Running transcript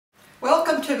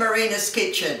to Marina's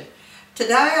kitchen.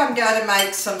 Today I'm going to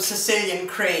make some Sicilian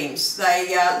creams.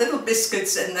 They little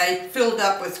biscuits and they filled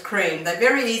up with cream. They're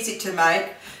very easy to make,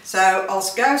 so I'll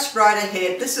go straight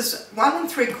ahead. This is 1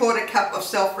 3/4 cup of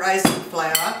self-raising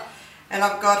flour, and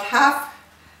I've got half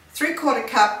a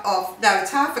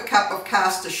cup of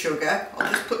castor sugar.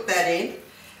 I'll just put that in,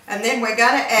 and then we're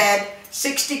going to add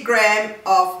 60 grams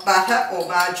of butter or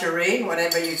margarine,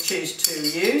 whatever you choose to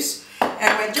use,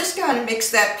 and we're just going to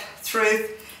mix that through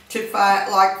to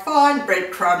like fine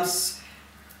breadcrumbs.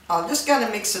 I'm just going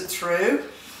to mix it through.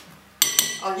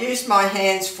 I'll use my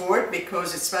hands for it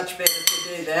because it's much better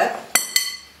to do that.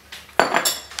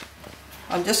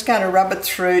 I'm just going to rub it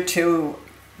through to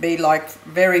be like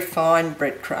very fine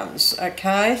breadcrumbs.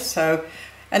 Okay, so,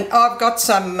 and I've got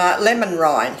some lemon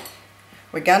rind.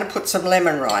 We're going to put some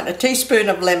lemon rind, a teaspoon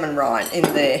of lemon rind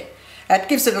in there. That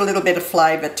gives it a little bit of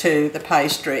flavour to the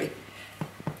pastry.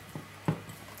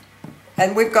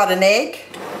 And we've got an egg,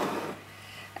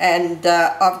 and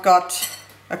I've got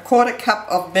a 1/4 cup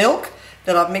of milk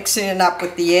that I'm mixing it up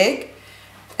with the egg,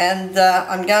 and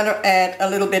I'm going to add a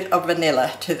little bit of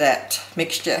vanilla to that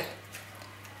mixture.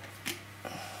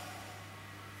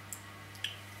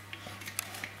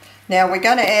 Now we're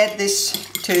going to add this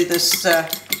to this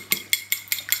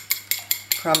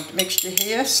crumbed mixture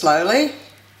here slowly.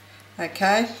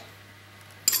 Okay,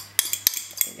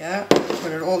 there you go,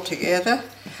 put it all together.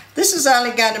 This is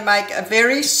only going to make a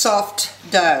very soft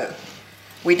dough.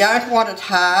 We don't want it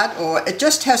hard, or it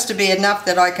just has to be enough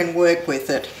that I can work with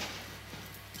it.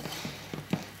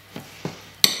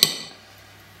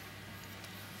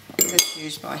 I'll just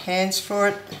use my hands for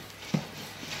it.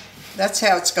 That's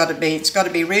how it's got to be. It's got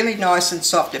to be really nice and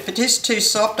soft. If it is too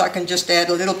soft, I can just add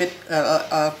a little bit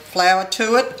of flour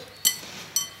to it,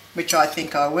 which I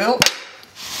think I will.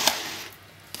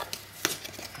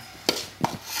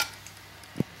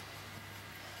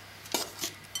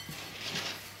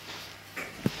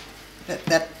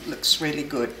 That looks really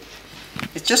good.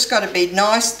 It's just got to be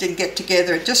nice and get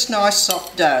together, just nice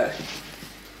soft dough.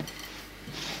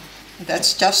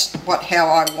 That's just how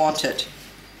I want it.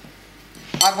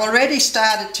 I've already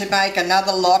started to make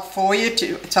another lot for you,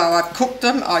 so I've cooked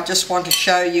them. I just want to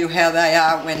show you how they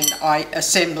are when I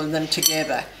assemble them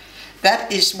together.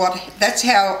 That's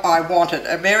how I want it,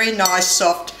 a very nice,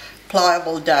 soft,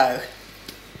 pliable dough.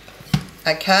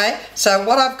 Okay, so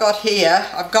what I've got here,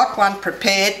 I've got one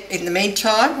prepared in the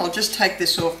meantime. I'll just take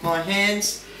this off my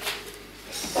hands.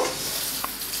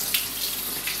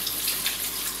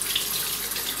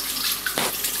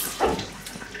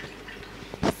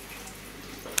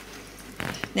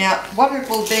 Now what it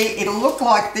will be, it'll look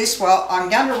like this. Well, I'm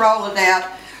going to roll it out.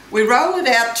 We roll it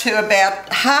out to about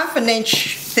 1/2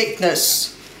 inch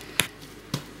thickness.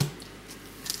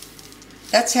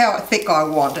 That's how thick I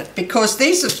want it, because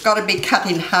these have got to be cut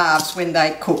in halves when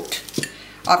they're cooked.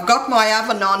 I've got my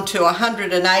oven on to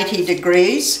 180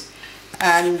 degrees,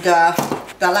 and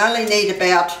they'll only need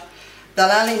about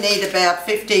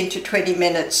 15 to 20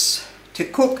 minutes to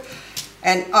cook.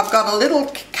 And I've got a little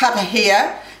cutter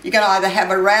here. You can either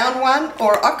have a round one,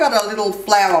 or I've got a little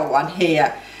flower one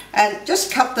here, and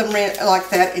just cut them like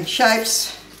that in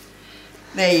shapes.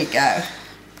 There you go.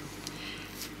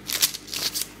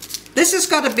 This has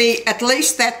got to be at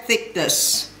least that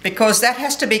thickness, because that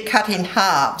has to be cut in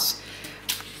halves.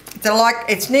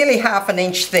 It's nearly 1/2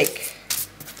 inch thick.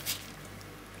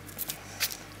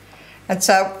 And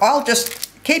so I'll just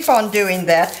keep on doing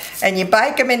that, and you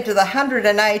bake them into the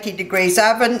 180 degrees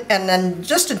oven, and then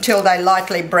just until they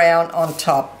lightly brown on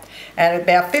top. And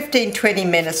about 15-20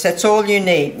 minutes, that's all you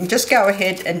need. And just go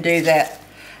ahead and do that.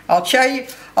 I'll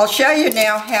show you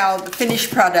now how the finished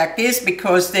product is,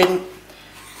 because then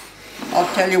I'll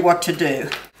tell you what to do.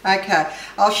 Okay,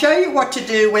 I'll show you what to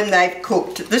do when they've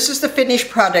cooked. This is the finished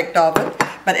product of it.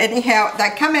 But anyhow, they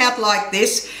come out like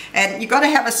this, and you've got to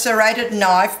have a serrated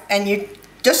knife, and you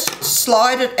just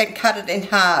slide it and cut it in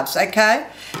halves, okay?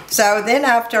 So then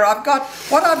after, I've got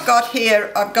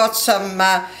here, I've got some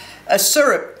a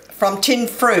syrup from tinned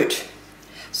fruit.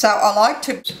 So I like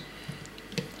to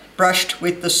brush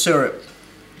with the syrup.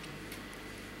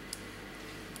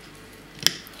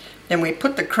 Then we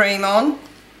put the cream on,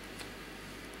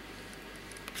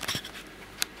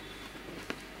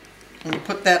 and you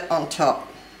put that on top.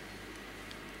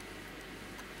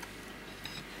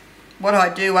 What I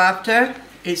do after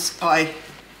is I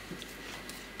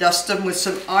dust them with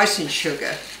some icing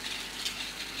sugar.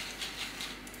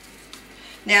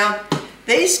 Now,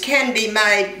 these can be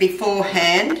made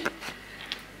beforehand.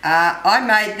 I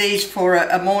made these for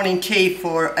a morning tea,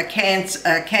 for a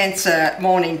cancer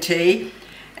morning tea.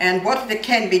 And what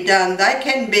can be done, they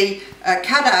can be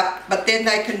cut up but then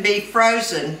they can be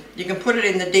frozen. You can put it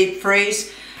in the deep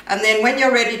freeze, and then when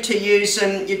you're ready to use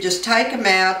them, you just take them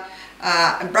out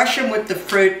and brush them with the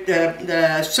fruit,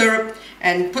 the syrup,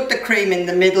 and put the cream in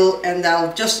the middle, and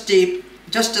they'll just dip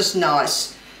just as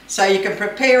nice. So you can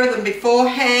prepare them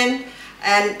beforehand,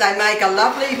 and they make a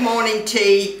lovely morning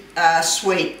tea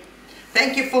sweet.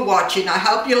 Thank you for watching. I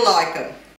hope you like them.